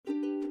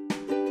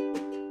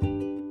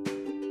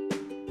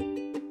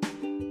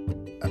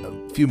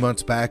few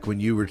months back when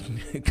you were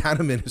kind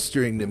of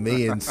ministering to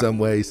me in some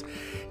ways,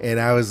 and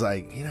I was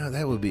like,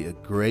 that would be a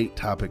great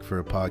topic for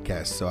a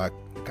podcast. So I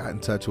got in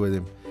touch with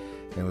him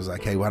and was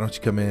like, hey, why don't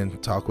you come in,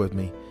 talk with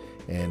me,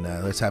 and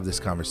let's have this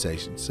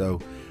conversation. So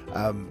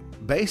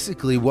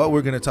basically what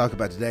we're going to talk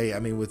about today,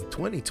 with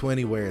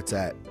 2020 where it's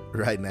at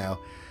right now,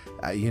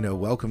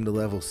 welcome to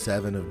level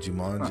 7 of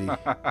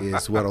Jumanji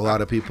is what a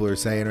lot of people are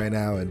saying right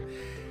now. And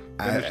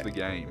finish the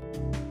game.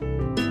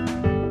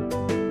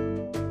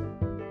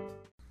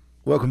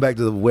 Welcome back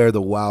to the Where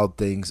the Wild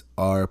Things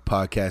Are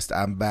podcast.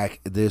 I'm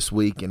back this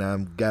week, and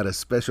I've got a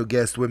special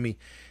guest with me.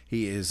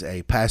 He is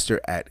a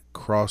pastor at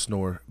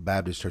Crossnor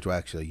Baptist Church, well,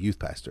 actually a youth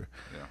pastor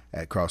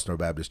at Crossnor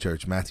Baptist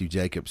Church. Matthew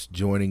Jacobs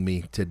joining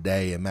me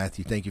today. And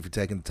Matthew, thank you for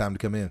taking the time to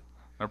come in.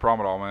 No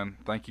problem at all, man.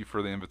 Thank you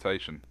for the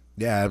invitation.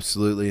 Yeah,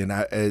 absolutely.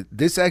 And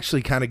this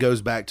actually kind of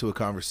goes back to a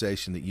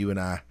conversation that you and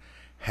I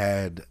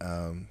had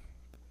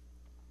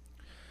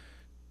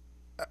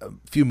a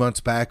few months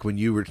back when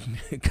you were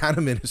kind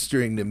of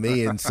ministering to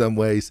me in some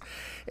ways,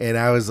 and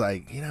I was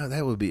like,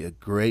 that would be a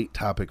great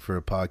topic for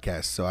a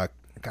podcast. So I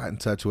got in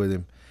touch with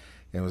him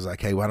and was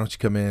like, hey, why don't you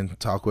come in,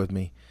 talk with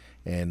me,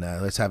 and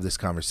let's have this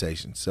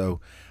conversation.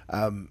 So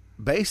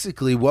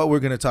basically what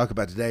we're going to talk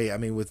about today,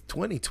 with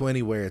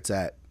 2020 where it's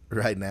at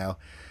right now,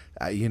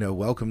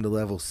 welcome to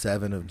level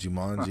 7 of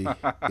Jumanji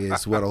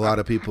is what a lot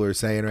of people are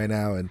saying right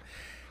now. And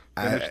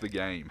finish the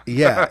game.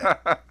 Yeah.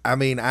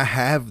 I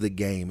have the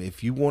game.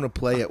 If you want to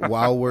play it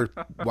while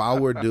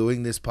we're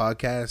doing this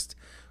podcast,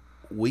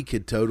 we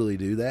could totally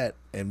do that.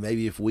 And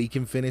maybe if we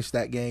can finish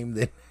that game,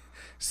 then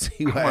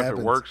see what happens. If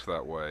it works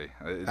that way.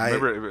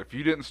 Remember, if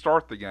you didn't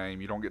start the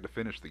game, you don't get to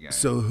finish the game.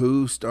 So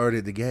who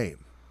started the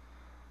game?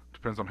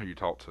 Depends on who you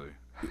talk to.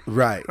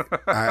 Right.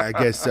 I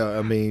guess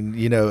so.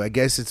 I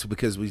guess it's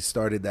because we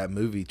started that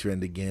movie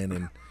trend again,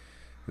 and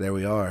there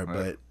we are.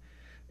 Right.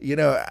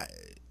 But,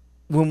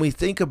 when we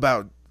think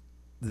about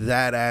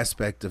that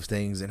aspect of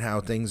things and how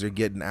things are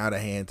getting out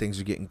of hand, things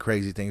are getting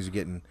crazy, things are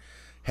getting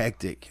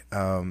hectic.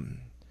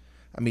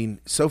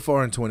 So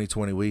far in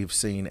 2020, we've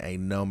seen a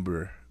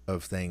number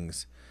of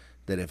things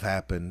that have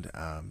happened,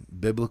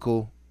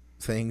 biblical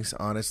things,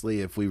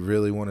 honestly, if we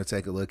really want to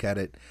take a look at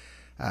it.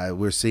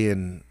 We're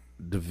seeing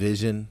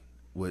division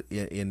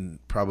in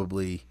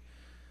probably,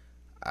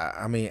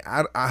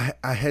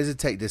 I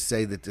hesitate to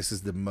say that this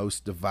is the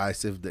most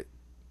divisive that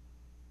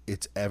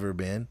it's ever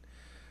been.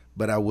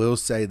 But I will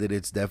say that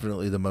it's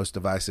definitely the most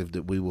divisive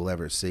that we will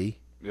ever see.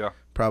 Yeah.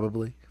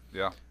 Probably.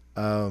 Yeah.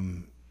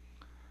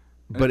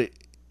 But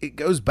it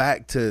goes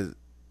back to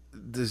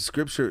the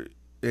scripture,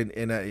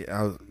 and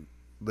I'll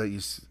let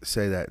you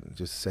say that in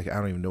just a second. I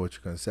don't even know what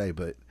you're going to say,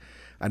 but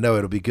I know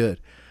it'll be good.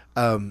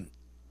 But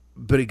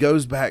it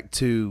goes back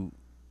to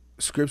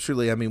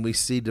scripturally. We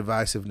see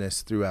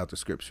divisiveness throughout the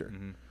scripture.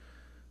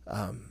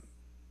 Mm-hmm.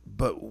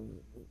 But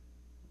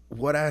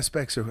what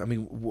aspects are,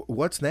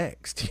 what's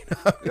next?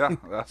 Yeah,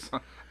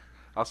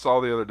 I saw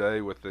the other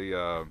day with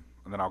the,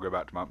 and then I'll go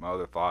back to my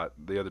other thought.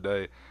 The other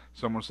day,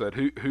 someone said,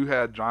 who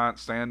had giant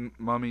sand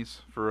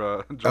mummies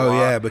for July? Oh,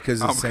 yeah,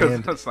 because of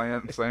sand. Because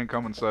of sand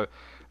coming. So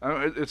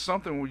it's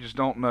something we just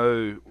don't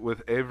know.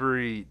 With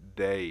every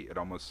day, it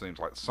almost seems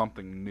like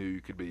something new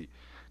could be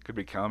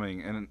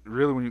coming. And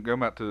really, when you go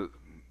back to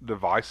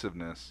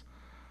divisiveness,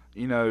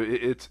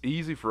 it's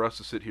easy for us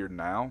to sit here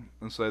now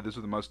and say this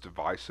is the most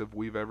divisive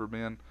we've ever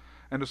been.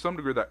 And to some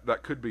degree,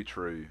 that could be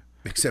true.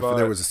 Except for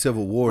there was a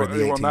civil war in the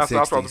 1860s.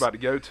 That's what I was about to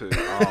go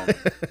to.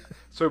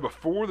 So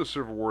before the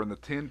Civil War, in the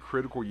 10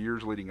 critical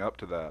years leading up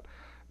to that,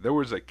 there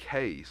was a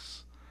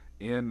case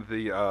in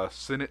the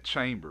Senate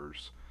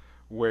chambers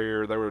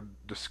where they were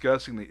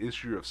discussing the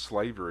issue of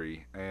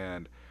slavery.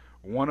 And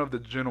one of the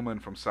gentlemen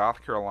from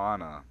South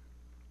Carolina,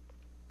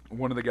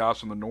 one of the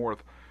guys from the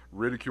North,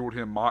 ridiculed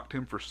him, mocked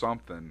him for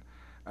something.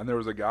 And there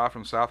was a guy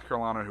from South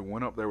Carolina who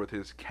went up there with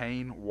his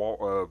cane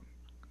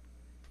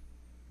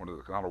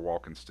not a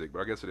walking stick, but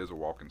I guess it is a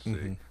walking stick.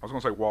 Mm-hmm. I was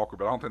going to say walker,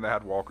 but I don't think they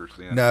had walkers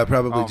then. No,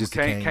 probably just a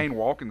cane. Cane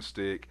walking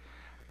stick.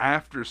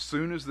 As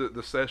soon as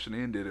the session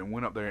ended, and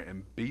went up there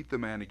and beat the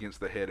man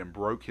against the head and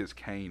broke his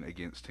cane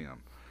against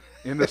him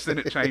in the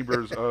Senate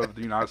chambers of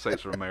the United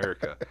States of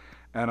America.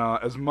 And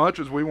as much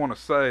as we want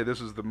to say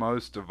this is the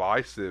most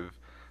divisive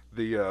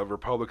the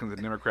Republicans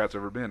and Democrats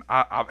ever been,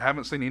 I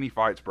haven't seen any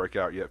fights break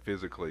out yet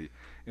physically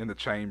in the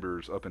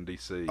chambers up in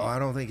D.C. Oh, I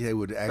don't think they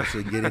would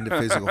actually get into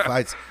physical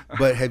fights.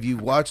 But have you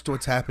watched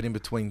what's happening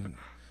between,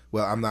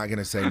 well, I'm not going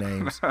to say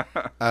names.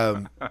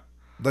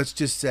 Let's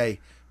just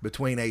say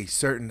between a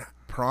certain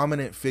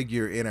prominent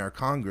figure in our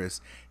Congress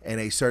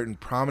and a certain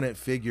prominent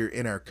figure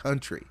in our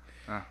country.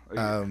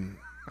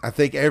 I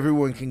think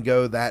everyone can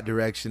go that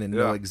direction and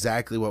know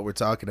exactly what we're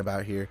talking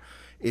about here.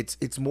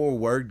 It's more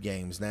word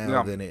games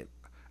now than it.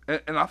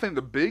 And I think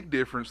the big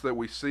difference that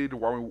we see to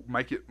why we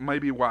make it,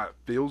 maybe why it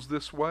feels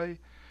this way,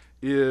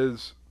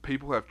 is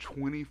people have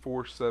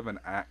 24/7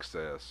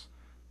 access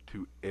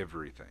to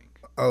everything.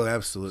 Oh,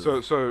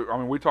 absolutely.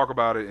 So we talk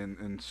about it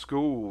in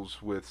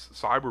schools with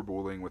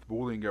cyberbullying, with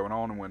bullying going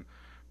on, and when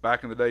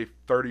back in the day,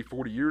 30,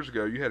 40 years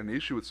ago, you had an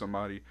issue with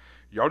somebody,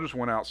 y'all just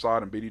went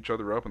outside and beat each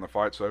other up, and the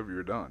fight's over.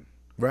 You're done.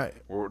 Right.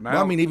 Well, now,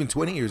 Well, I mean, even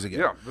 20 years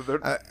ago.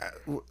 Yeah.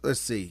 Let's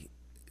see.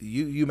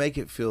 You make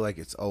it feel like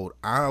it's old.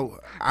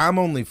 I'm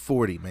only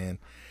 40, man.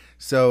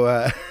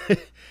 So,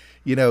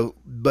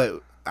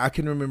 but I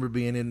can remember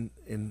being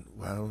in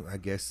well, I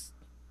guess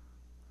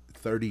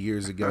 30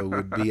 years ago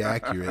would be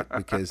accurate,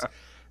 because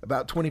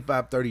about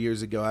 25, 30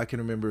 years ago, I can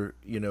remember,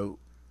 no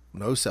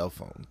cell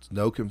phones,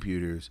 no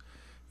computers.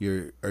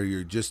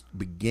 You're just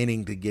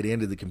beginning to get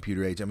into the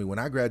computer age. I mean, when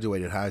I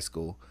graduated high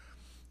school,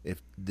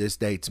 if this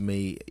dates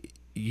me,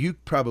 you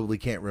probably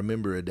can't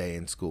remember a day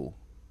in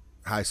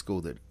high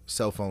school, that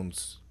cell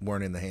phones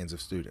weren't in the hands of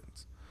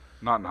students.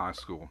 Not in high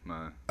school,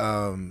 no.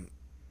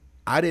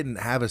 I didn't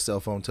have a cell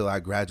phone till I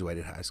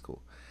graduated high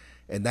school,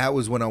 and that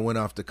was when I went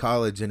off to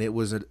college. And it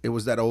was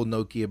that old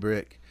Nokia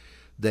brick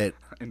that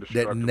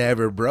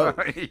never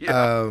broke.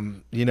 Yeah.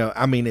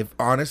 I mean, if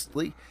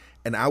honestly,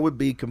 and I would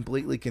be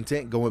completely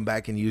content going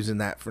back and using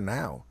that for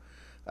now.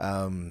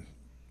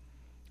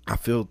 I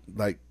feel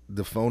like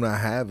the phone I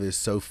have is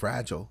so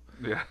fragile.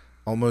 Yeah.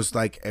 Almost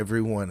like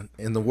everyone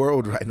in the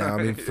world right now.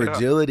 I mean, Yeah.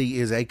 fragility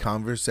is a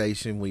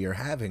conversation we are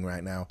having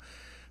right now,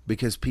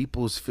 because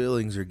people's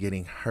feelings are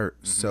getting hurt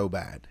so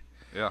bad.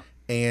 Yeah.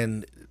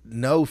 And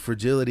no,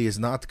 fragility is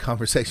not the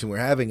conversation we're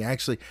having.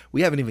 Actually,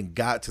 we haven't even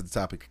got to the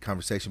topic of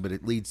conversation, but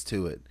it leads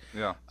to it.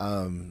 Yeah.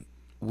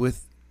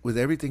 With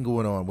everything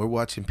going on, we're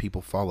watching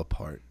people fall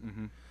apart.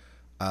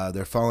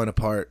 They're falling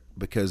apart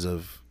because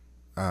of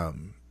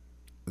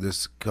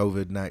this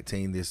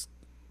COVID-19, this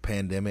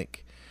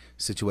pandemic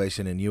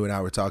situation. And you and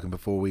I were talking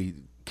before we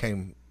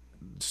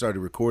started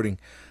recording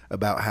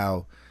about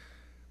how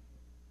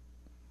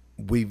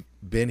we've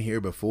been here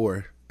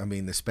before. I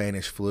mean, the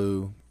Spanish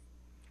flu,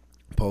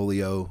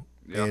 polio,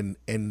 Yeah.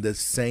 and the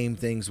same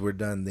things were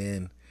done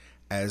then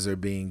as are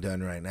being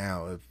done right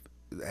now.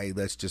 Hey,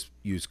 let's just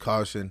use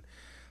caution.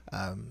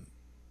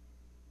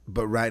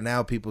 But right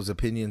now, people's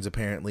opinions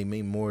apparently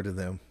mean more to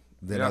them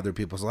than Yeah. other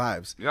people's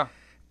lives. Yeah.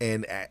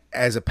 And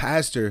as a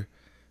pastor,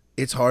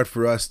 it's hard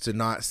for us to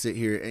not sit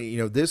here.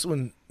 And, this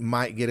one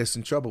might get us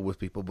in trouble with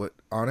people, but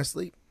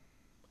honestly,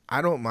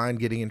 I don't mind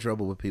getting in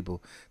trouble with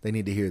people. They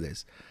need to hear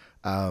this.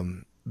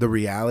 The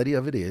reality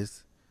of it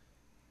is,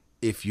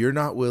 if you're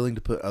not willing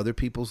to put other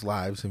people's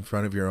lives in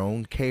front of your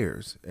own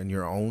cares and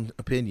your own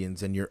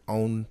opinions and your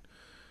own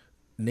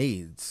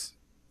needs,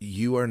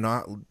 you are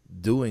not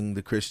doing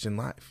the Christian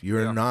life.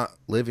 You're Yeah. not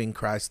living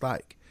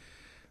Christ-like.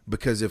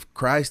 Because if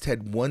Christ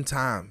had one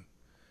time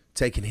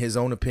taken his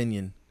own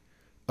opinion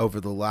over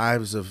the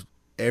lives of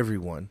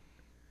everyone,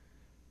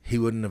 he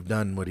wouldn't have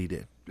done what he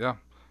did. Yeah.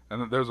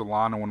 And there's a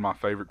line on one of my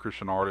favorite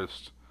Christian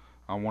artists,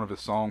 on one of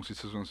his songs. He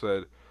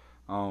said,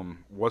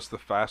 what's the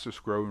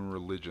fastest growing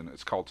religion?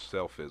 It's called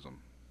selfism.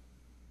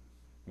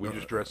 We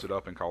just dress it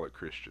up and call it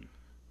Christian.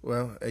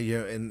 Well,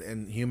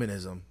 and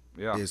humanism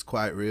Yeah. is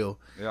quite real.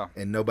 Yeah.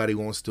 And nobody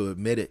wants to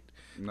admit it.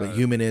 No. But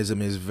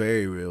humanism is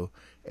very real.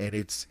 And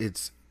it's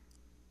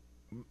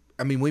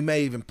I mean, we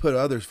may even put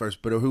others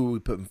first, but who are we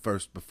putting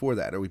first before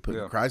that? Are we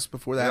putting Yeah. Christ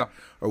before that? Yeah.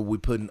 Or are we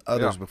putting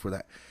others Yeah. before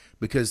that?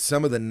 Because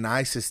some of the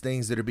nicest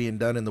things that are being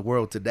done in the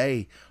world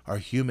today are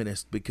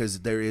humanist,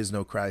 because there is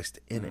no Christ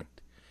in it.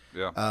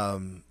 Yeah.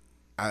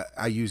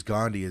 I use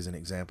Gandhi as an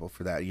example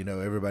for that.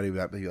 Everybody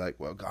might be like,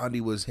 well,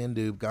 Gandhi was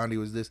Hindu, Gandhi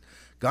was this.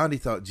 Gandhi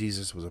thought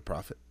Jesus was a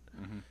prophet.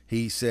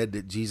 He said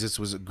that Jesus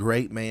was a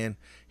great man.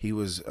 He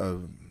was,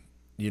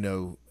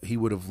 he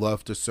would have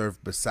loved to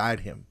serve beside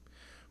him,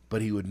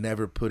 but he would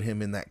never put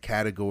him in that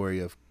category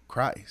of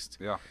Christ.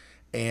 Yeah.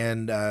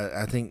 And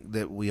I think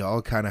that we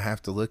all kind of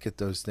have to look at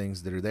those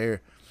things that are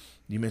there.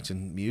 You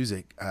mentioned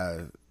music.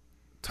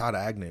 Todd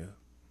Agnew,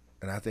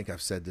 and I think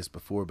I've said this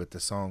before, but the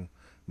song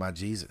My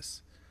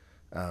Jesus.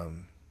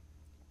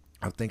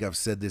 I think I've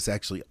said this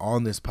actually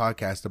on this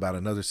podcast about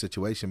another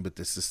situation, but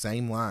it's the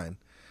same line.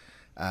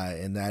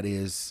 And that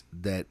is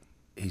that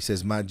he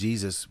says, my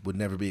Jesus would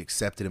never be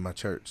accepted in my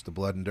church. The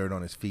blood and dirt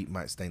on his feet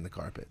might stain the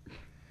carpet.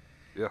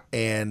 Yeah.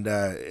 And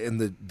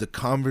the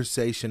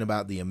conversation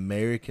about the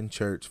American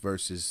church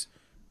versus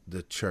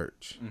the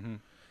church.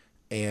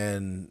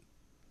 And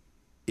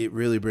it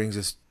really brings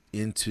us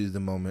into the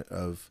moment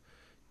of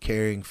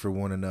caring for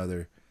one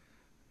another.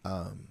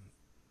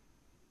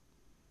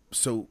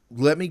 So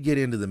let me get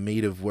into the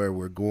meat of where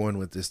we're going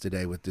with this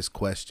today, with this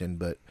question.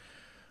 But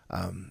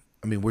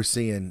we're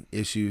seeing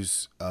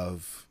issues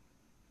of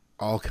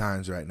all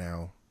kinds right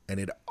now, and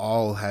it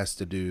all has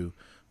to do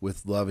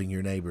with loving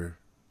your neighbor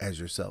as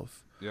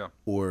yourself. Yeah.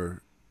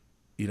 Or,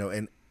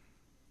 and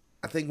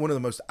I think one of the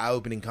most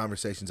eye-opening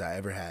conversations I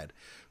ever had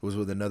was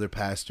with another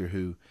pastor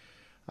who,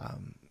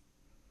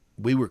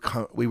 we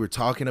were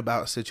talking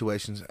about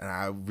situations, and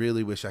I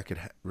really wish I could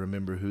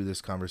remember who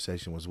this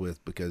conversation was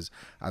with, because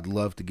I'd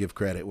love to give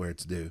credit where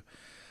it's due.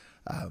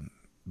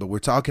 But we're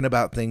talking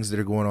about things that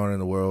are going on in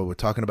the world. We're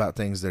talking about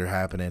things that are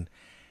happening.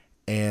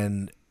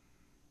 And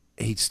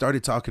he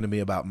started talking to me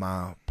about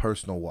my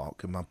personal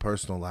walk and my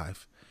personal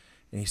life.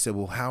 And he said,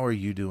 well, how are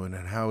you doing?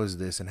 And how is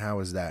this? And how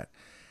is that?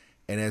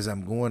 And as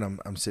I'm going,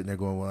 I'm sitting there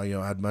going,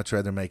 well, I'd much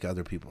rather make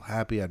other people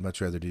happy. I'd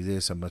much rather do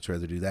this. I'd much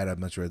rather do that. I'd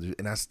much rather,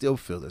 and I still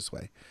feel this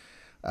way.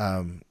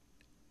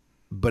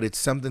 But it's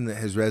something that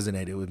has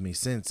resonated with me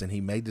since. And he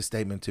made the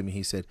statement to me.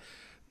 He said,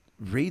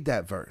 read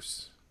that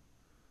verse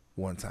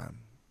one time.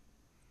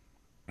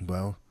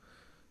 Well,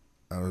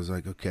 I was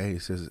like, okay. He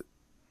says,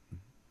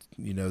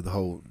 the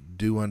whole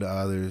do unto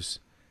others,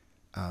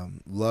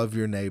 love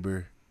your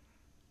neighbor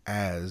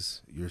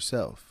as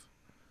yourself.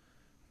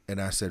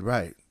 And I said,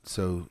 right.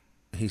 So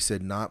he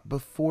said, not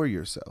before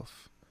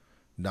yourself,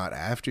 not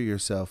after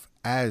yourself,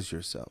 as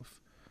yourself.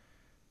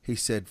 He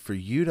said, for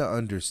you to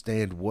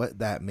understand what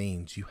that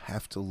means, you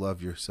have to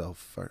love yourself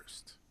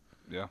first.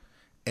 Yeah.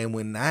 And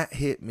when that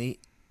hit me,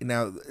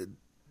 now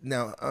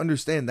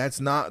understand, that's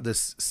not the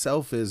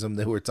selfism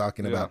that we're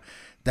talking about.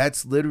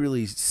 That's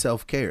literally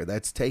self-care.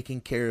 That's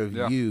taking care of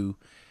you,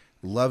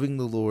 loving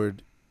the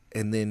Lord,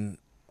 and then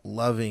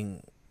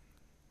loving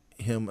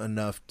him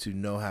enough to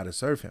know how to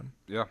serve him.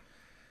 Yeah.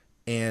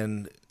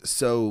 And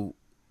so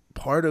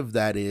part of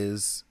that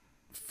is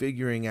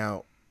figuring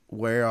out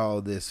where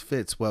all this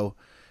fits. Well,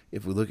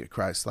 if we look at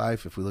Christ's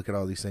life, if we look at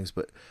all these things,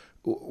 but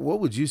what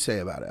would you say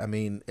about it? I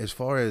mean, as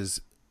far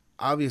as,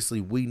 obviously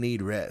we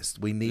need rest,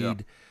 we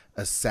need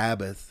a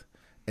Sabbath,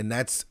 and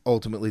that's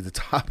ultimately the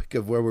topic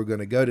of where we're going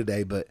to go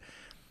today. But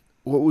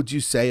what would you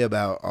say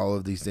about all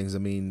of these things? I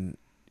mean,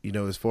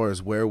 as far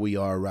as where we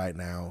are right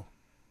now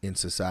in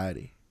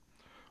society.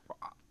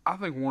 I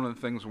think one of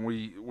the things when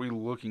we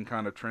looking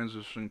kind of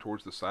transitioning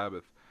towards the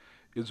Sabbath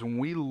is when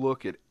we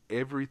look at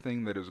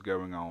everything that is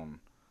going on,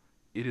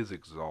 it is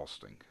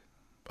exhausting.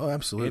 Oh,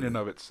 absolutely. In and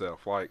of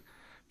itself. Like,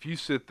 if you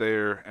sit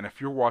there and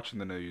if you're watching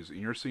the news and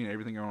you're seeing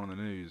everything going on in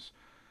the news,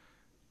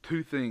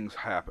 two things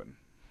happen.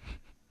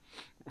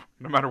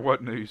 No matter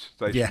what news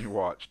station you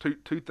watch,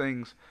 two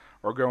things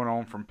are going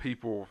on from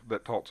people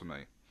that talk to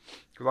me.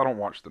 Because I don't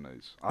watch the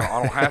news.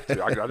 I don't have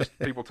to. I just,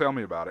 people tell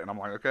me about it, and I'm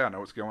like, okay, I know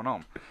what's going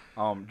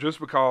on. Just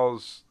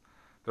because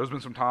there's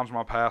been some times in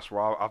my past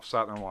where I've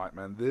sat there and like,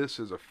 man, this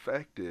has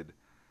affected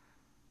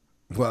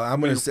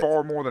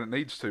far more than it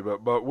needs to.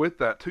 But with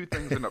that, two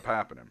things end up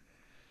happening.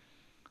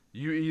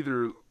 You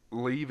either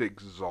leave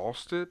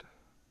exhausted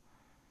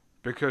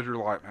because you're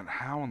like, man,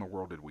 how in the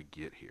world did we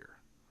get here?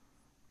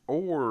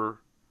 Or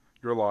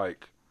you're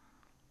like,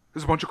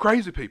 there's a bunch of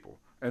crazy people.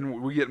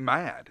 And we get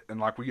mad and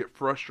like we get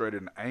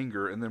frustrated and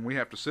anger, and then we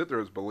have to sit there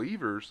as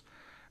believers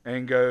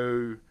and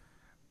go,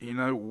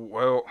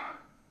 well,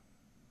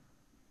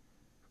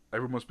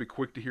 everyone must be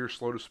quick to hear,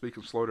 slow to speak,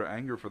 and slow to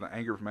anger, for the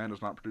anger of man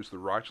does not produce the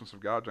righteousness of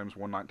God, James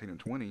 1:19 and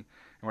 20. And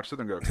I sit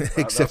there and go,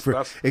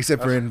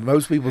 except for in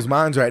most people's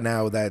minds right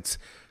now, that's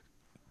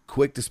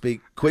quick to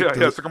speak, quick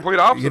to, it's the complete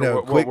opposite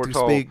of what we're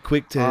told. Speak,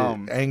 quick to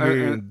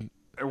anger.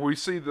 And we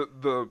see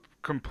the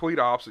complete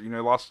opposite.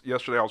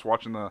 Yesterday I was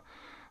watching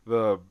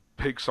the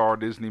Pixar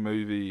Disney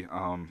movie,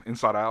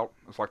 Inside Out.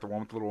 It's like the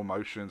one with the little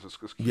emotions. It's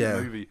a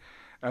cute movie.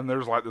 And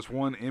there's like this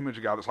one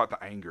image guy that's like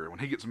the anger. When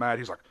he gets mad,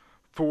 he's like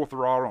full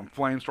throttle and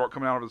flames start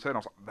coming out of his head. And I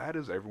was like, that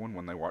is everyone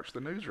when they watch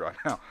the news right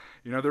now.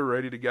 They're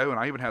ready to go. And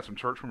I even had some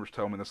church members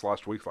tell me this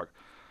last week, like,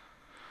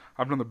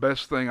 I've done the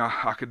best thing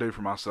I could do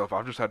for myself.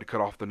 I've just had to cut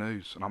off the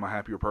news, and I'm a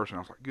happier person. I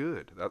was like,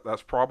 good.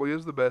 That's probably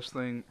is the best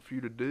thing for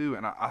you to do.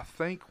 And I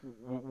think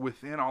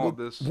within all of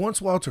this...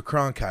 Once Walter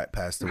Cronkite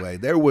passed away,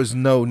 there was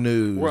no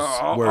news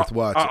worth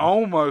watching. I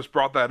almost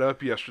brought that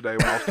up yesterday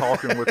when I was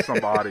talking with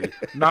somebody.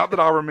 Not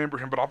that I remember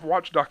him, but I've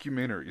watched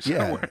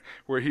documentaries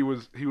where he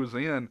was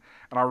in.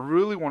 And I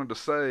really wanted to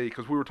say,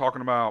 because we were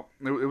talking about,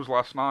 it was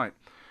last night,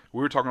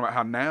 we were talking about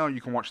how now you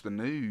can watch the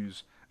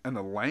news and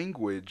the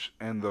language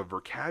and the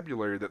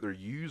vocabulary that they're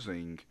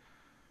using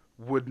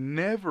would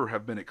never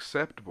have been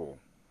acceptable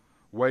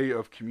way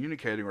of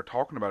communicating or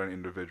talking about an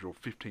individual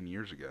 15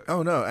 years ago.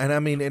 Oh no, and I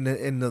mean in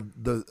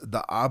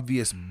the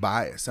obvious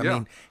bias. I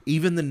mean,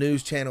 even the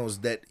news channels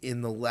that in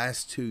the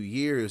last 2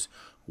 years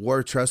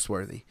were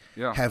trustworthy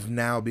have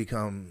now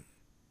become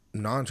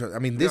non-trustworthy.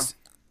 I mean,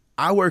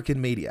 I work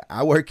in media.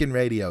 I work in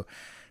radio.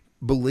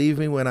 Believe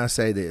me when I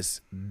say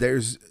this,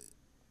 there's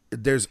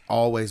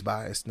always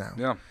bias now.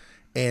 Yeah.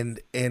 And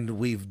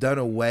we've done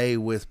away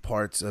with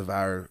parts of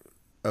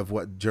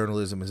what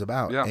journalism is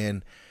about. Yeah.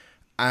 And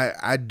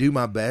I do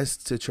my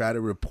best to try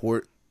to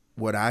report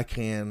what I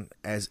can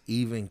as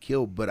even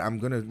keel, but I'm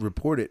going to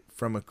report it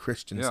from a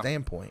Christian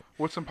standpoint.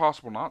 Well, it's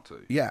impossible not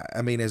to. Yeah.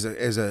 I mean, as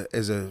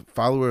a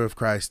follower of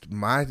Christ,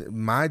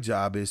 my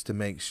job is to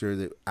make sure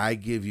that I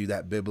give you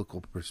that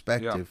biblical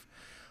perspective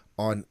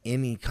on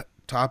any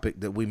topic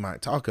that we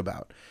might talk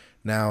about.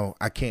 Now,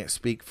 I can't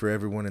speak for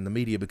everyone in the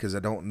media because I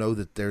don't know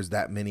that there's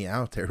that many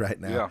out there right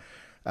now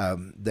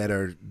that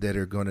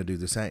are going to do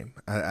the same.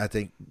 I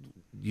think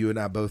you and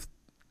I both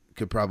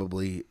could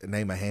probably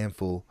name a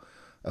handful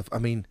of. I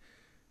mean,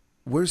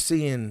 we're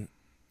seeing,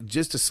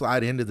 just to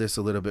slide into this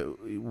a little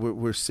bit,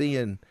 we're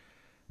seeing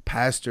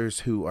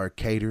pastors who are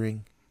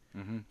catering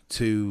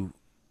to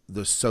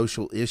the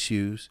social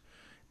issues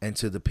and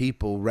to the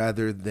people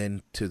rather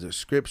than to the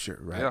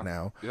scripture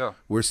now. Yeah.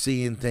 We're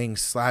seeing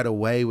things slide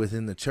away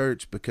within the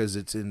church because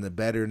it's in the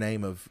better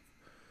name of,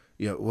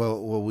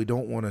 well, we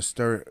don't want to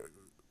stir.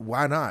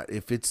 Why not?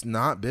 If it's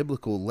not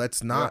biblical,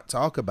 let's not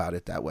talk about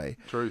it that way.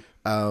 True.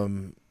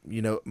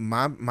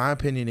 My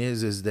opinion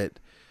is that,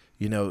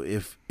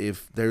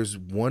 if there's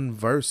one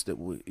verse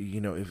that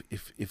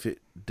if it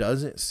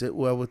doesn't sit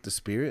well with the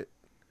Spirit,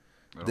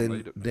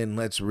 then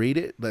let's read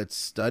it, let's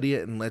study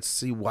it, and let's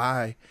see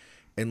why,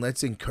 and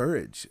let's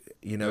encourage.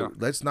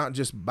 Let's not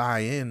just buy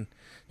in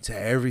to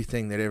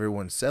everything that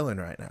everyone's selling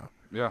right now.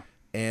 Yeah.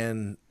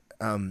 And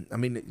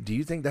do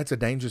you think that's a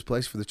dangerous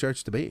place for the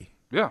church to be?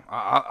 Yeah,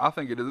 I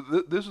think it is.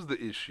 This is the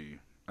issue,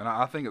 and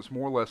I think it's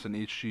more or less an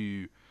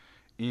issue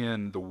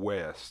in the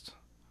West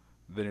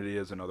than it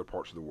is in other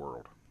parts of the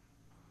world.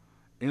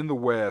 In the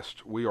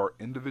West, we are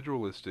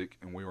individualistic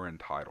and we are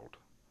entitled,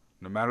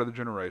 no matter the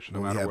generation,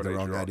 no matter what age you're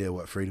on. We have the wrong idea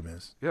what freedom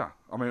is. Yeah,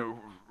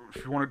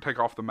 if you want to take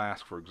off the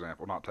mask, for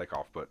example, not take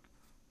off, but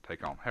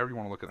take on, however you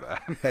want to look at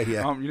that.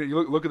 Yeah.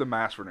 You look at the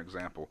mask for an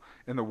example.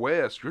 In the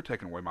West, you're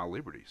taking away my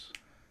liberties.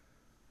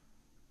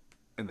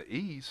 In the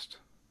East,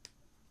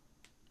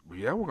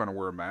 yeah, we're going to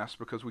wear a mask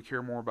because we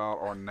care more about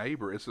our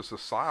neighbor. It's a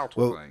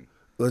societal thing.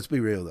 Let's be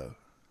real, though.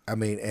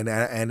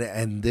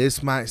 And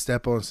this might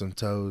step on some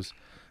toes,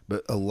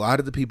 but a lot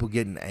of the people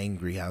getting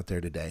angry out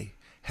there today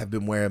have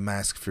been wearing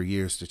masks for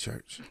years to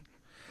church.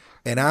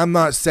 And I'm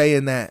not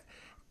saying that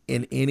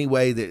in any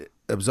way that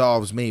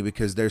absolves me,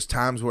 because there's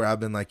times where I've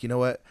been like, you know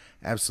what?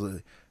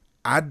 Absolutely.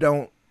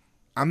 I'm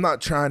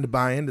not trying to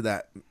buy into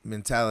that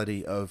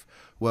mentality of,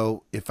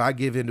 well, if I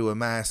give into a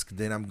mask,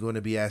 then I'm going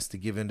to be asked to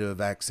give into a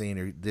vaccine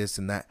or this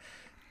and that.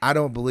 I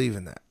don't believe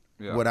in that.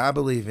 Yeah. What I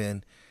believe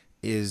in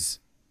is,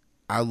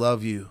 I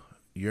love you.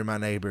 You're my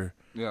neighbor.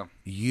 Yeah.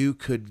 You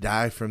could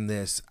die from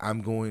this.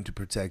 I'm going to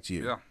protect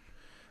you. Yeah.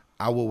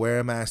 I will wear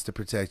a mask to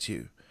protect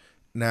you.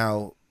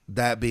 Now,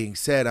 that being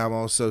said, I'm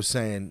also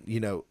saying,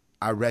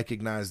 I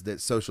recognize that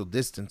social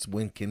distance,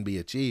 when can be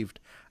achieved,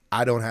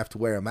 I don't have to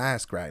wear a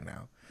mask right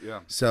now.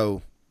 Yeah.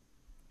 So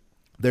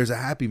there's a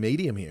happy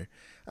medium here.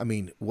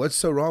 What's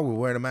so wrong with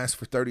wearing a mask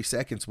for 30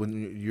 seconds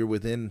when you're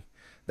within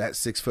that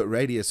 6-foot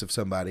radius of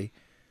somebody?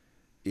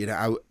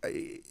 I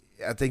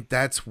think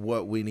that's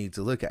what we need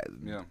to look at.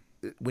 Yeah.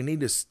 We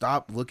need to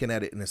stop looking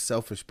at it in a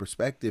selfish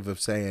perspective of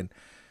saying,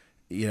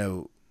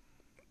 you're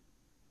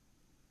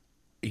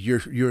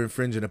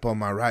infringing upon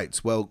my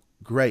rights. Well,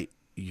 great.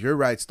 Your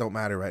rights don't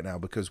matter right now,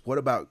 because what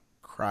about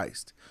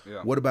Christ?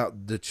 Yeah. What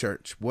about the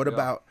church? What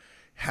about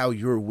how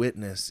your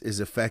witness is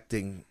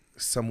affecting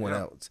someone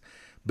else?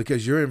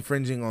 Because you're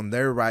infringing on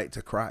their right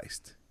to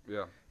Christ.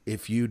 Yeah.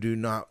 If you do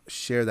not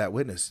share that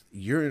witness,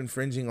 you're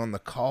infringing on the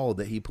call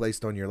that he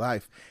placed on your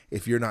life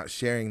if you're not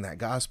sharing that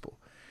gospel.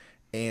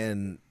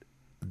 And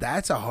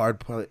that's a hard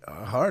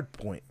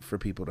point for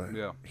people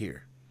to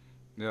hear.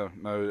 Yeah,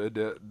 no, it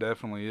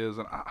definitely is.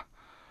 And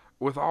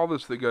with all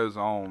this that goes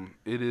on,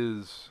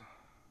 it's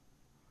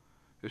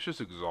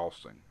just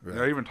exhausting.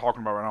 Right. Even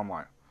talking about it right now, I'm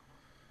like,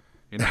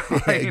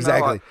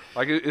 exactly.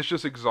 It's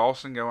just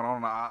exhausting going on.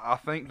 And I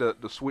think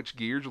that to switch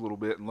gears a little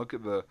bit and look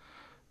at the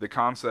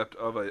concept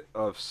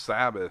of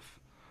Sabbath,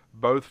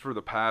 both for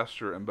the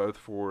pastor and both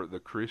for the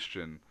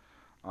Christian,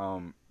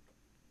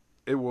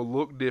 it will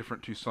look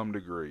different to some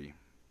degree.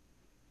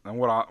 And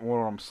what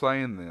I'm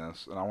saying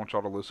this, and I want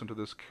y'all to listen to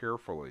this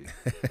carefully,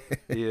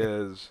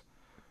 is,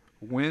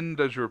 when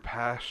does your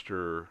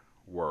pastor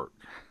work?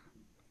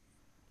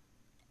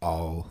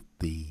 All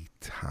the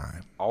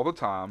time. All the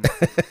time.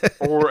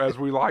 Or, as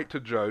we like to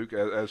joke,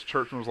 as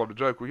church members love to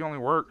joke, we only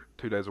work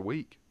 2 days a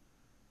week.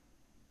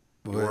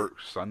 We work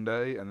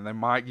Sunday, and they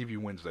might give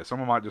you Wednesday.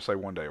 Someone might just say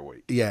 1 day a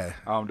week. Yeah.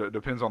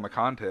 Depends on the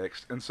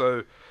context. And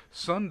so,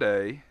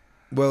 Sunday...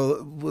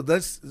 Well,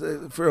 let's,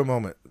 for a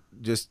moment,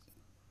 just,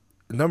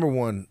 number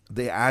one,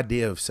 the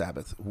idea of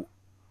Sabbath.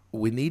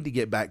 We need to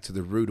get back to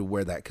the root of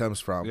where that comes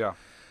from. Yeah.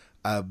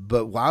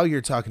 But while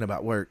you're talking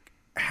about work,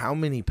 how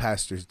many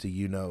pastors do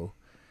you know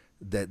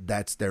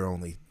that's their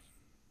only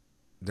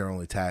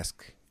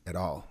task at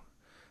all?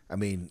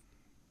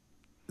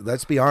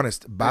 Let's be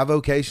honest.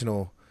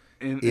 Bivocational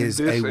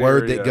is a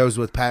word that goes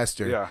with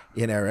pastor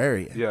in our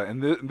area. Yeah,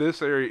 and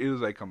this area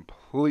is a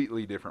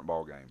completely different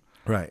ballgame.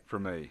 Right. For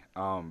me,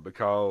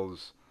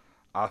 because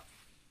I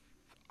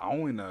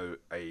only know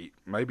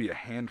maybe a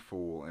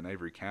handful in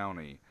Avery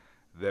County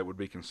that would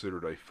be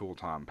considered a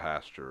full-time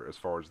pastor, as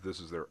far as this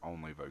is their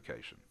only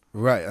vocation.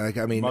 Right.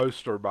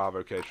 Most are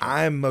bivocational.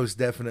 I'm most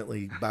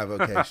definitely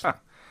bivocational.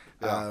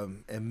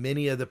 And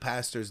many of the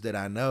pastors that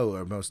I know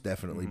are most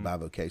definitely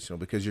bivocational,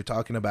 because you're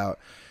talking about,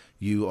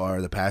 you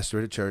are the pastor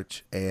at a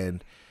church,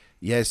 and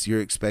yes,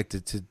 you're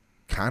expected to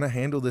kind of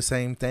handle the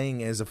same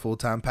thing as a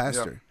full-time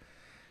pastor.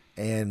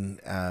 And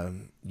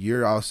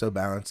you're also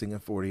balancing a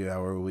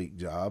 40-hour-a-week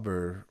job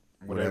or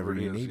whatever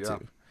you need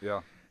to.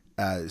 Yeah.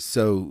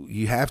 So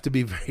you have to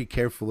be very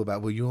careful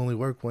about, well, you only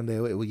work 1 day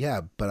a week. Well,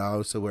 yeah, but I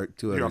also work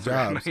 2 other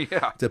jobs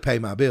to pay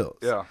my bills.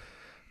 Yeah.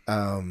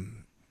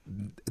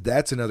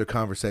 That's another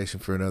conversation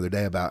for another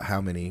day about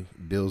how many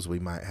bills we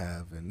might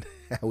have and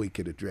how we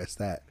could address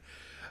that.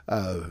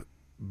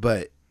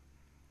 But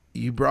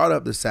you brought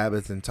up the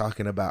Sabbath and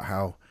talking about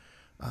how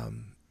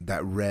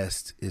that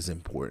rest is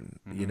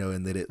important, Mm-hmm.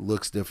 and that it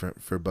looks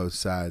different for both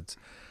sides,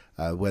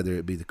 whether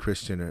it be the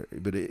Christian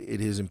but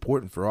it is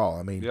important for all.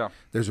 I mean, Yeah.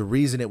 there's a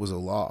reason it was a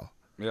law,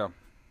 Yeah.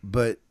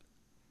 but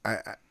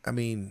I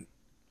mean,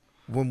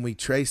 when we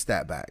trace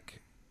that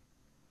back,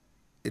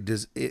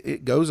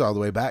 it goes all the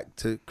way back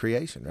to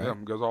creation, right? Yeah.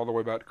 It goes all the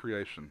way back to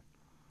creation.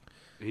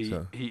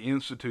 So. He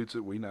institutes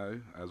it, we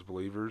know, as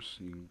believers.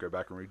 You can go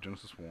back and read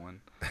Genesis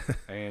 1,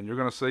 and you're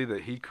going to see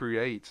that he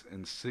creates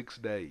in 6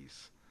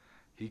 days.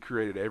 He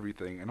created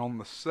everything. And on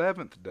the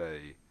 7th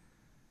day,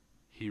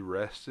 he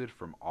rested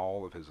from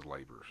all of his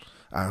labors.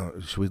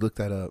 Should we look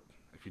that up?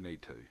 If you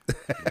need to.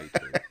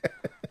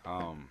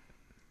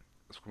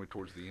 It's going to be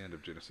towards the end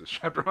of Genesis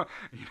chapter 1.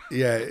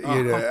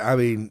 Yeah, I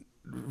mean,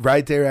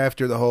 right there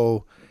after the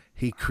whole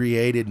he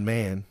created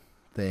man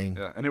thing.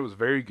 Yeah, and it was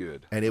very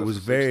good. And it That's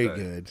was the 6th very day.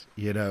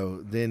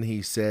 good. Then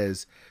he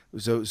says,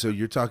 so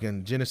you're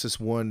talking Genesis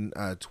 1,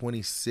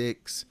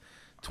 26,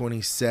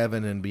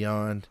 27 and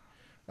beyond.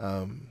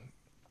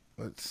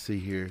 Let's see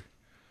here.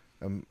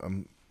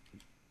 I'm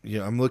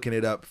looking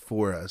it up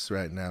for us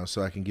right now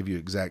so I can give you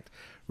exact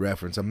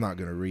reference. I'm not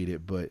going to read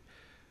it, but,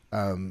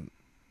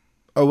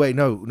 oh wait,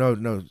 no.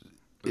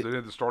 Is it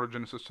at the start of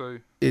Genesis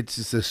 2?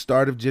 It's the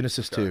start of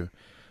Genesis 2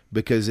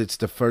 because it's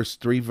the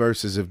first 3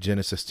 verses of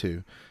Genesis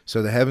 2.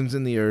 So the heavens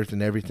and the earth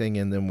and everything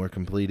in them were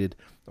completed.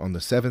 On the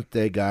 7th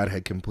day, God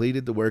had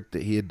completed the work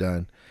that he had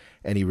done,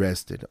 and he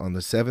rested on the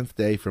 7th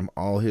day from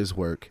all his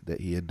work that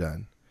he had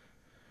done.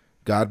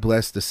 God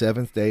blessed the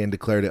 7th day and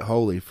declared it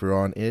holy, for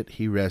on it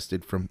he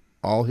rested from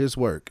all his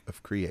work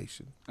of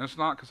creation. And it's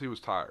not because he was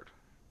tired.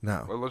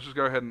 No. Well, let's just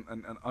go ahead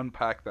and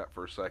unpack that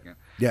for a second.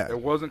 Yeah. It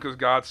wasn't because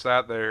God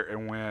sat there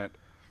and went,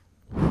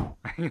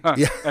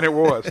 Yeah. and it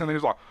was. And he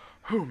was like,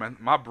 "Whew, man,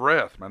 my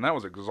breath, man, that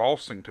was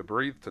exhausting to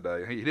breathe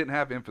today." He didn't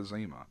have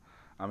emphysema.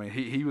 I mean,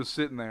 he was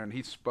sitting there and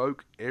he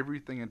spoke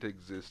everything into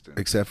existence.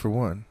 Except for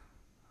one.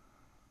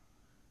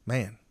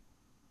 Man.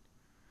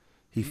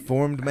 He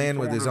formed man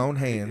with his own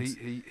hands.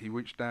 He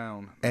reached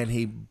down. And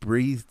he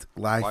breathed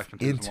life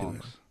his into him.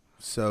 lungs.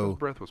 His So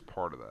breath was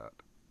part of that.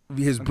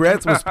 his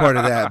breath was part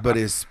of that, but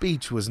his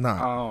speech was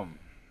not.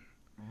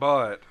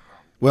 But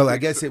Well, I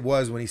guess it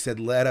was when he said,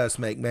 "Let us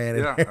make man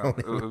in yeah, our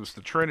it own was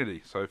the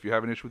Trinity. So if you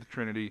have an issue with the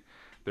Trinity,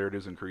 there it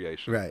is in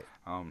creation. Right.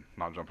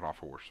 Not jumping off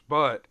horse.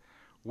 But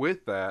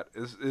with that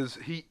is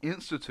he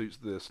institutes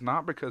this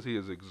not because he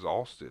is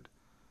exhausted.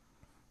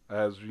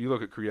 As you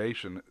look at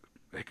creation,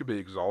 it could be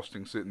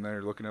exhausting sitting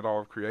there looking at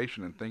all of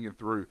creation and thinking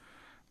through,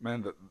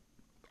 man,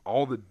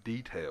 all the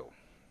detail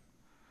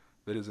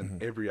that is in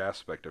every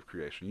aspect of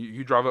creation.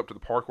 You drive up to the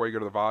parkway, you go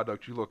to the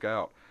viaduct, you look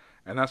out,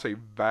 and that's a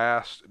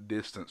vast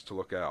distance to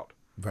look out.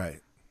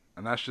 Right.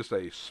 And that's just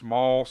a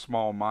small,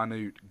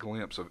 minute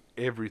glimpse of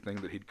everything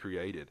that he'd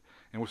created.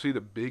 And we'll see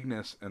the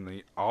bigness and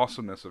the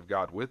awesomeness of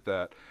God with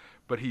that.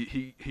 But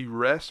he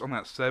rests on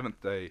that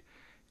 7th day,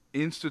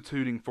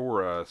 instituting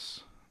for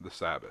us the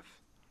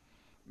Sabbath.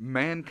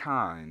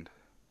 Mankind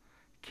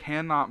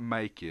cannot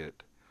make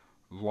it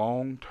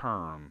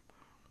long-term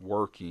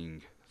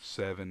working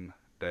 7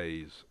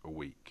 days a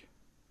week.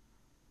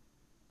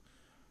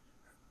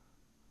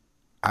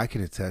 I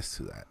can attest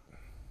to that.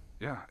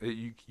 Yeah,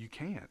 you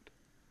can't.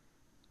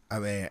 I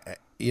mean,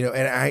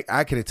 and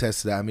I can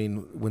attest to that. I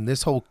mean, when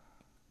this whole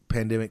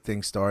pandemic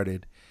thing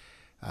started,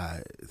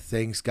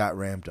 things got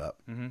ramped up.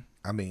 Mm-hmm.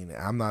 I mean,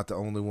 I'm not the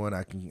only one.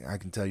 I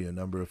can tell you a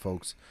number of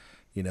folks,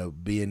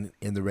 being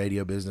in the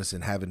radio business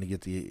and having to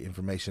get the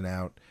information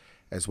out,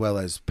 as well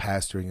as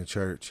pastoring a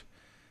church,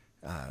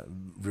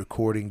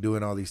 recording,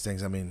 doing all these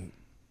things. I mean,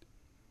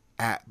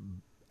 at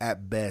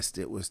best,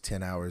 it was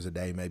 10 hours a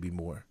day, maybe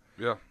more.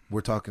 Yeah.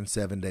 We're talking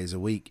 7 days a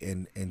week.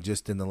 And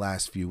just in the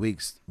last few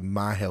weeks,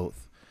 my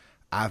health,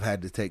 I've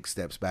had to take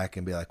steps back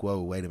and be like,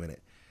 whoa, wait a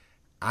minute.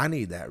 I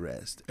need that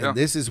rest. And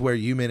this is where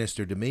you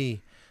ministered to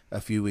me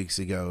a few weeks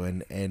ago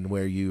and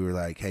where you were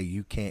like, hey,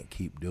 you can't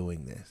keep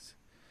doing this.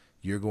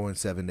 You're going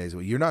 7 days a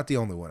week. You're not the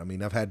only one. I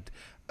mean, I've had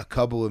a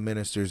couple of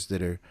ministers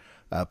that are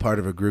part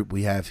of a group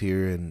we have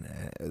here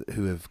and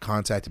who have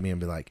contacted me and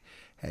been like,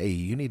 hey,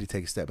 you need to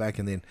take a step back.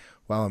 And then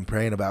while I'm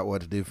praying about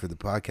what to do for the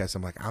podcast,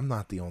 I'm like, I'm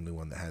not the only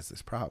one that has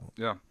this problem.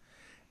 Yeah.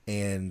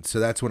 And so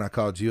that's when I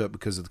called you up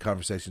because of the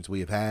conversations we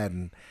have had.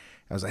 And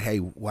I was like, hey,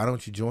 why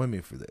don't you join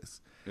me for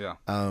this? Yeah.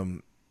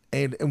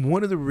 And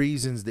one of the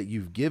reasons that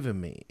you've given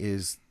me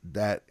is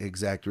that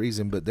exact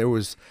reason. But there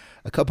was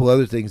a couple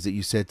other things that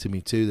you said to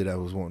me, too, that I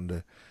was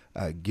wanting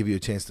to give you a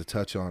chance to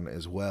touch on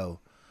as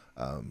well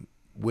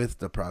with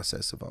the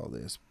process of all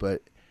this.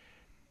 But,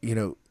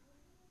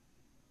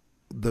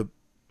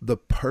 the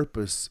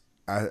purpose,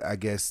 I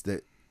guess,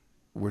 that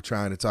we're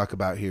trying to talk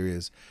about here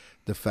is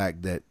the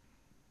fact that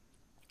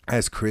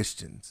as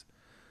Christians,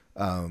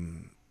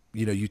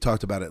 you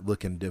talked about it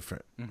looking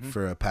different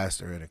for a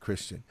pastor and a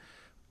Christian.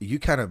 You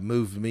kind of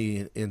moved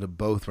me into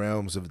both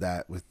realms of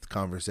that with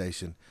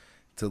conversation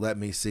to let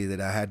me see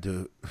that I had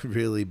to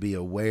really be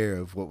aware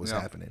of what was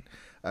happening.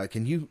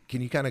 Can you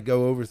kind of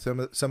go over some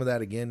of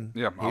that again?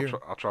 Yeah, here?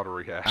 I'll try to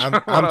rehash.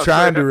 I'm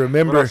trying to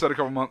remember what I said a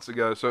couple months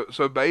ago.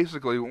 So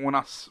basically, when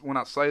I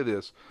say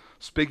this,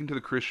 speaking to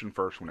the Christian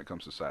first, when it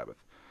comes to Sabbath,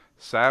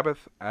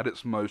 Sabbath at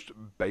its most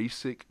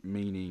basic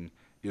meaning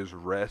is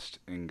rest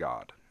in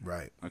God.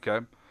 Right. Okay.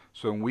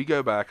 So when we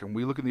go back and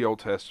we look in the Old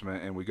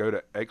Testament and we go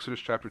to Exodus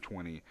chapter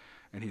 20,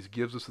 and He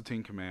gives us the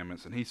 10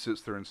 Commandments, and He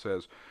sits there and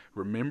says,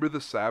 "Remember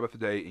the Sabbath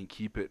day and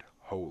keep it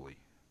holy,"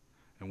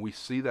 and we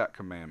see that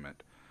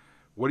commandment.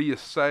 What He is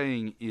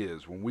saying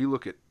is, when we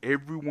look at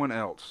everyone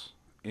else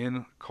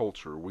in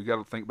culture, we got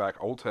to think back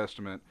Old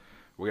Testament.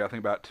 We got to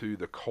think back to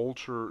the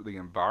culture, the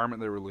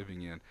environment they were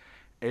living in.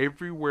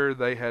 Everywhere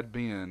they had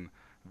been,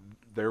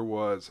 there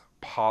was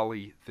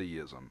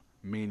polytheism,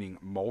 meaning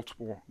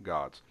multiple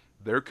gods.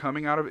 They're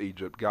coming out of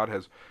Egypt. God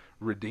has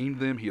redeemed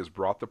them. He has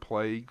brought the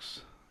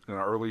plagues in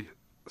the early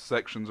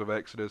sections of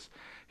Exodus.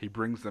 He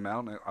brings them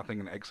out. I think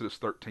in Exodus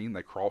 13,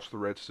 they cross the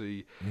Red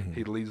Sea. Mm-hmm.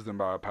 He leads them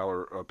by a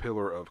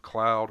pillar of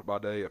cloud by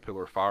day, a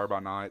pillar of fire by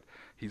night.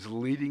 He's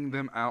leading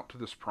them out to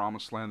this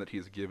promised land that He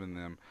has given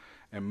them.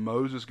 And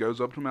Moses goes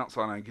up to Mount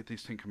Sinai and get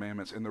these 10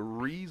 Commandments. And the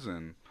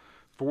reason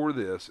for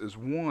this is,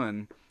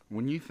 one,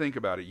 when you think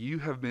about it, you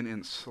have been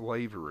in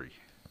slavery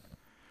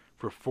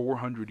for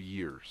 400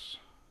 years,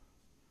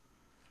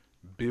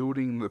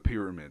 building the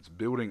pyramids,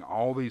 building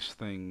all these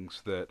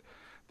things that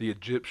the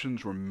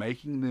Egyptians were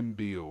making them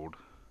build.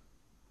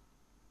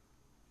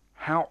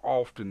 How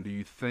often do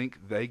you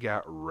think they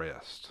got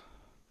rest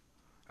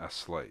as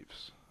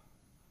slaves?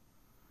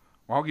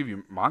 Well, I'll give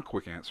you my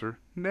quick answer: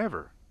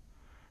 never.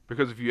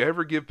 Because if you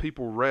ever give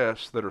people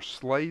rest that are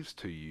slaves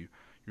to you,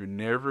 you're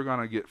never going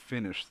to get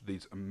finished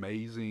these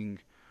amazing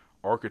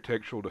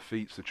architectural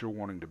defeats that you're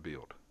wanting to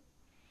build.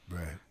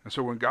 Right. And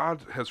so when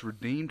God has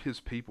redeemed His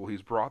people,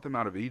 He's brought them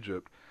out of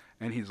Egypt,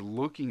 and He's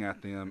looking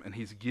at them, and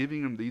He's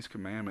giving them these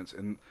commandments.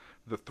 And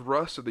the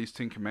thrust of these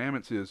 10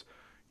 Commandments is,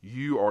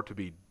 you are to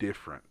be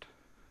different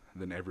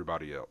than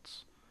everybody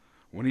else.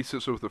 When He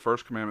sits with the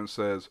first commandment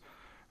says,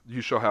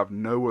 "You shall have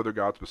no other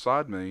gods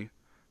beside me,"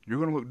 you're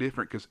going to look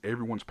different because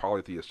everyone's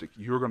polytheistic.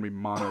 You're going to be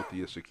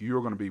monotheistic. You're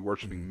going to be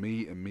worshiping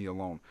me and me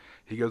alone.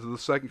 He goes to the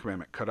second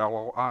commandment, "Cut out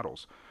all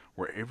idols,"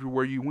 where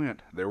everywhere you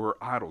went, there were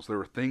idols. There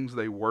were things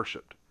they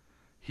worshipped.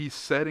 He's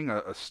setting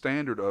a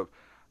standard of,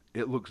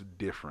 it looks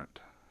different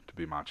to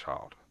be my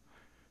child.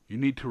 You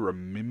need to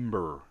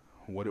remember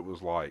what it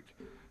was like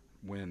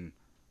when,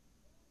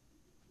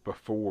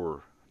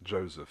 before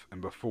Joseph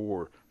and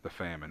before the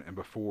famine and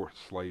before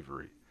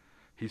slavery.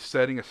 He's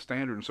setting a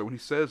standard. And so when He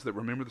says that,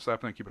 remember the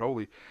Sabbath day and keep it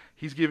holy,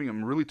 He's giving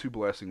them really two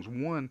blessings.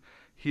 One,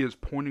 He is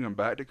pointing them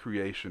back to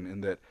creation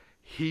in that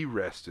He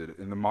rested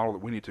in the model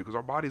that we need to, because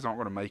our bodies aren't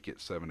going to make it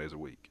 7 days a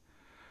week.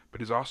 But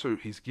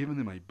He's given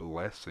them a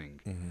blessing,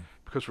 mm-hmm.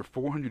 because for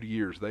 400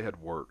 years they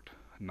had worked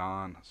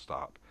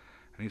non-stop.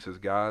 And He says,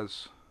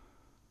 guys,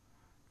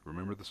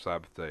 remember the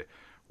Sabbath day.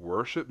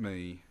 Worship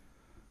me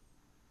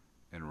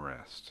and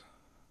rest.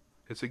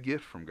 It's a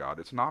gift from God.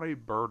 It's not a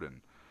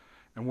burden.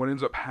 And what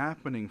ends up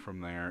happening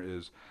from there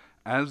is,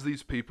 as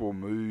these people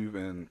move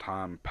and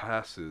time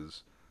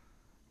passes,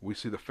 we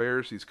see the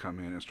Pharisees come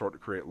in and start to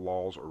create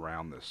laws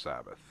around this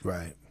Sabbath.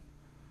 Right.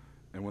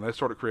 And when they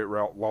start to create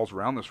laws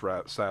around this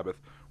Sabbath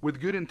with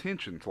good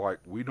intentions, like,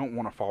 we don't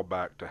want to fall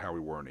back to how we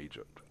were in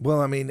Egypt.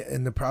 Well, I mean,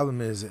 and the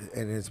problem is,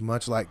 and it's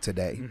much like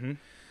today, mm-hmm.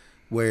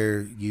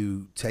 where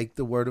you take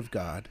the Word of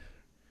God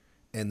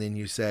and then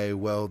you say,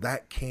 well,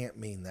 that can't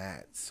mean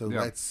that. So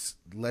yeah.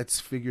 let's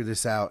figure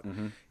this out,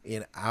 mm-hmm.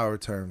 in our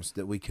terms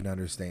that we can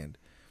understand.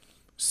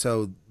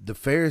 So the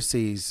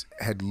Pharisees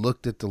had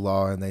looked at the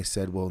law and they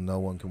said, well, no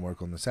one can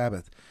work on the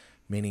Sabbath,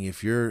 meaning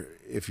if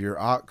your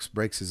ox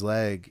breaks his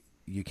leg,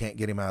 you can't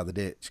get him out of the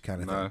ditch,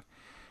 kind of thing.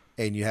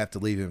 And you have to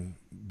leave him,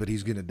 but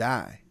he's going to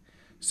die.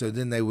 So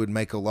then they would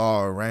make a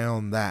law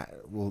around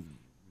that. Well,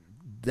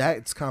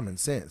 that's common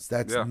sense.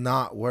 That's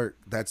not work.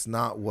 That's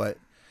not what,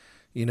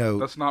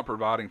 that's not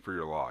providing for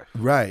your life.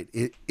 Right.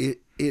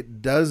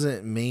 It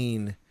doesn't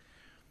mean,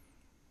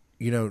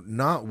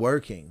 not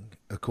working,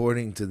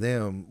 according to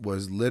them,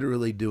 was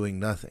literally doing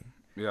nothing.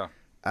 Yeah.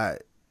 I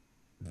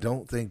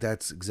don't think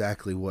that's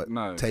exactly what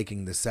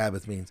taking the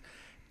Sabbath means.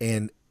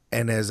 And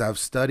as I've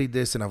studied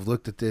this and I've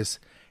looked at this,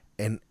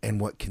 and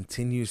what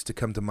continues to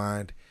come to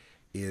mind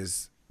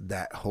is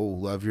that whole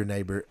love your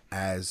neighbor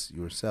as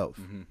yourself.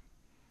 Mm-hmm.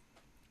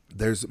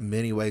 There's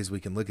many ways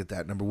we can look at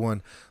that. Number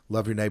one,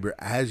 love your neighbor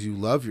as you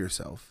love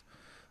yourself,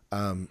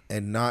 and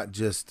not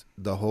just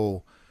the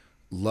whole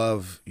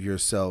love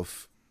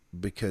yourself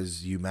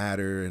because you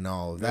matter and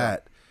all of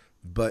that,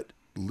 but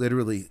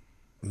literally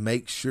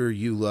make sure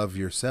you love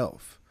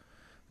yourself.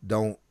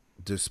 Don't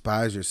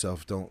despise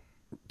yourself. Don't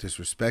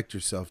disrespect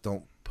yourself.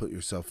 Don't put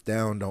yourself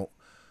down.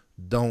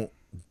 Don't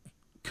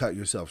cut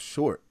yourself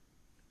short.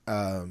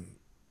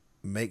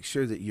 Make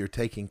sure that you're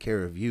taking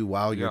care of you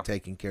while you're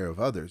taking care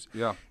of others.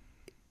 Yeah.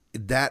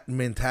 That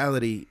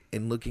mentality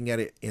and looking at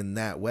it in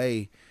that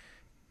way,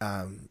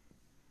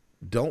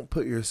 don't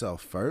put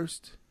yourself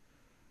first,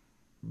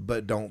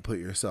 but don't put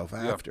yourself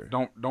after.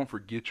 Don't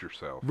forget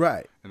yourself.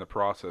 Right. In the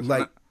process.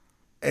 Like,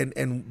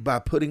 and by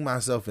putting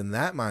myself in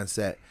that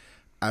mindset,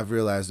 I've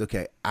realized,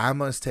 okay, I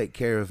must take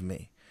care of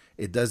me.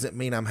 It doesn't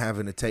mean I'm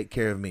having to take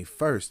care of me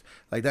first.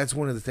 Like, that's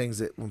one of the things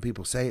that when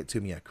people say it to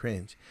me, I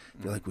cringe.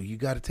 They're like, well, you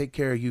got to take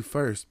care of you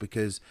first,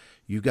 because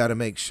you got to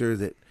make sure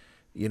that,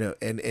 you know,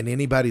 and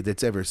anybody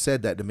that's ever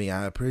said that to me,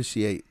 I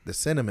appreciate the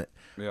sentiment.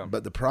 Yeah.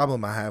 But the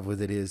problem I have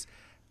with it is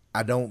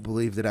I don't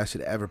believe that I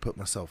should ever put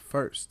myself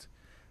first.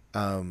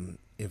 In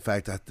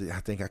fact, I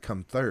think I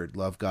come third.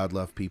 Love God,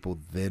 love people,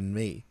 then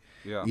me.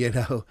 Yeah.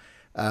 You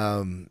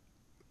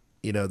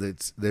know,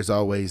 there's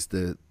always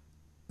the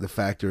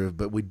factor of,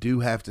 but we do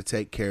have to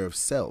take care of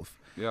self.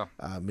 Yeah.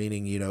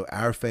 Meaning, you know,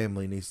 our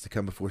family needs to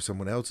come before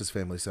someone else's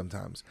family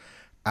sometimes.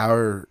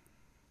 Our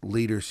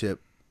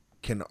leadership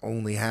can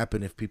only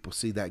happen if people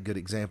see that good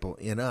example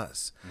in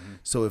us. Mm-hmm.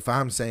 So if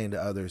I'm saying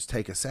to others,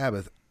 take a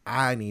Sabbath,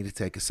 I need to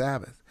take a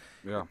Sabbath.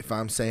 Yeah. If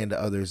I'm saying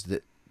to others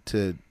that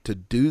to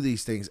do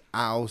these things,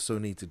 I also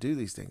need to do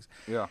these things.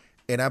 Yeah.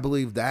 And I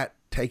believe that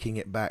taking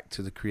it back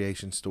to the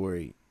creation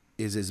story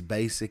is as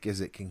basic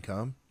as it can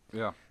come.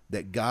 Yeah.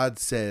 That God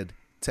said,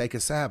 take a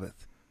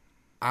Sabbath.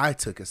 I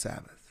took a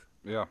Sabbath.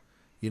 Yeah.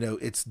 You know,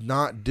 it's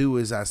not do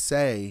as I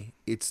say,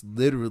 it's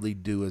literally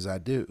do as I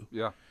do.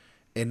 Yeah.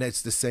 And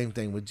that's the same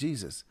thing with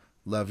Jesus.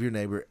 Love your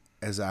neighbor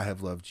as I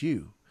have loved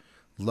you.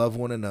 Love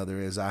one another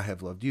as I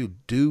have loved you.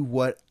 Do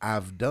what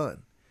I've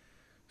done.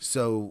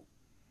 So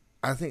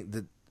I think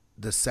that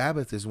the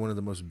Sabbath is one of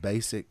the most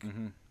basic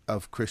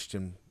of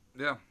Christian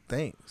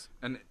things.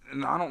 And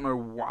I don't know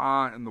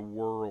why in the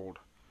world,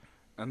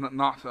 and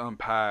not to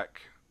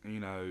unpack, you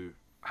know,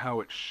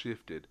 how it's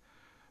shifted,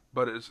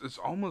 but it's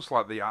almost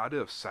like the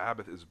idea of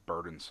Sabbath is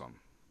burdensome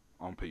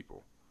on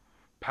people,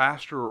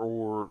 pastor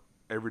or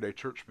everyday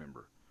church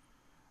member.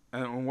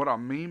 And what I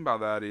mean by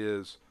that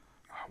is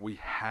we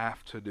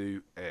have to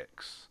do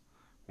X.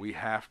 We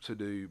have to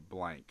do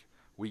blank.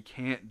 We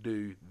can't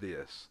do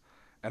this.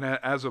 And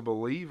as a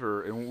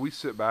believer, and when we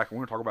sit back and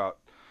we're talking about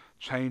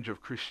change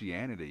of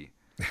Christianity,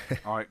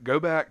 all right, go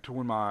back to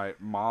when my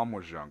mom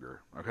was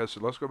younger. Okay,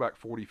 so let's go back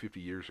 40, 50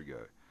 years ago,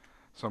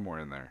 somewhere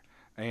in there.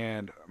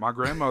 And my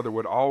grandmother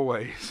would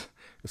always...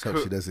 Let's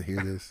hope she doesn't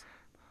hear this.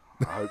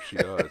 I hope she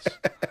does.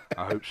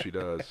 I hope she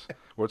does.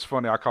 Well, it's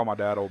funny, I call my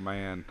dad old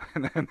man.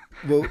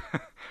 Well,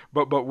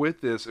 but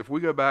with this, if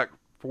we go back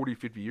 40,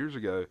 50 years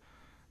ago,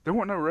 there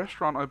wasn't no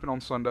restaurant open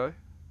on Sunday.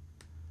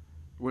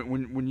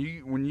 When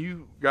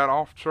you got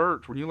off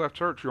church, when you left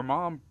church, your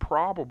mom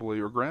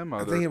probably, or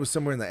grandmother... I think it was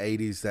somewhere in the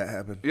 80s that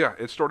happened. Yeah,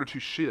 it started to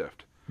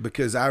shift.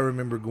 Because I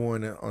remember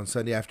going on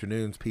Sunday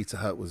afternoons, Pizza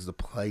Hut was the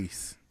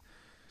place.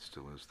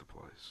 Still is the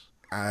place.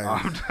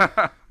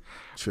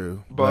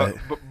 True.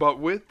 But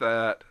with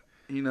that,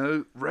 you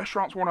know,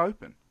 restaurants weren't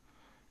open.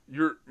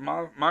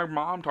 My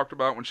mom talked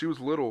about when she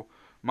was little,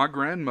 my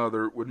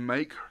grandmother would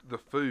make the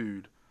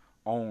food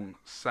on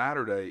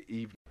Saturday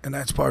evening. And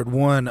that's part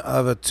one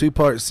of a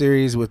two-part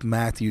series with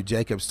Matthew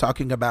Jacobs,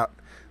 talking about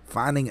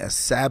finding a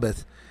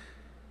Sabbath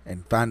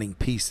and finding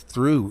peace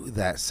through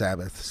that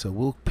Sabbath. So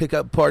we'll pick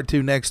up part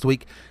two next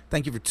week.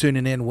 Thank you for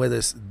tuning in with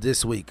us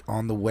this week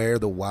on the Where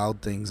the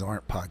Wild Things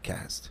Aren't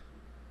podcast.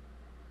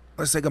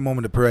 Let's take a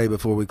moment to pray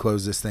before we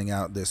close this thing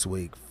out this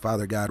week.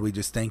 Father God, we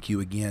just thank you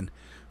again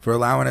for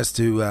allowing us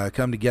to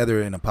come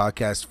together in a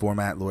podcast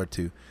format, Lord,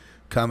 to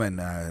come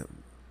and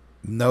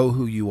know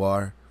who you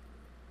are.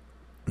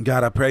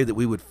 God, I pray that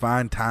we would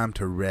find time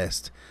to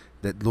rest,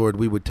 that, Lord,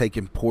 we would take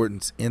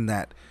importance in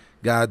that.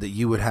 God, that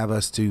you would have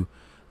us to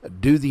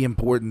do the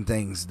important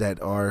things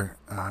that are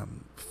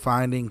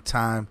finding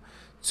time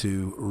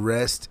to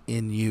rest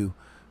in you.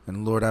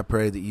 And, Lord, I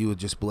pray that you would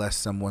just bless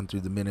someone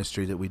through the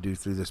ministry that we do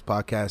through this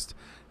podcast.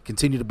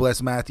 Continue to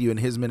bless Matthew and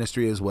his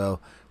ministry as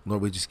well.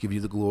 Lord, we just give you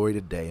the glory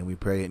today, and we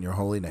pray it in your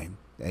holy name.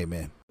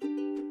 Amen.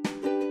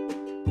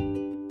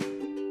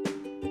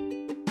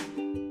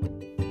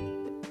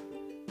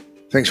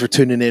 Thanks for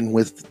tuning in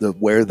with the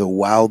Where the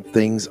Wild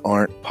Things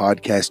Aren't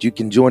podcast. You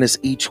can join us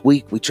each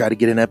week. We try to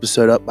get an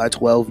episode up by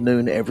 12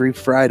 noon every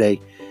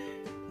Friday.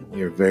 And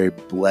we are very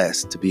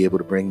blessed to be able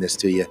to bring this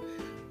to you.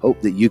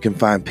 Hope that you can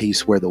find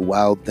peace where the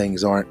wild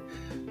things aren't.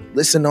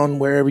 Listen on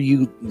wherever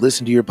you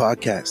listen to your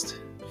podcast.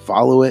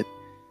 Follow it.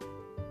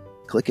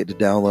 Click it to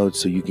download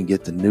so you can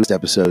get the newest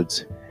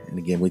episodes. And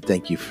again, we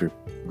thank you for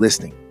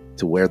listening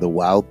to Where the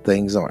Wild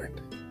Things Aren't.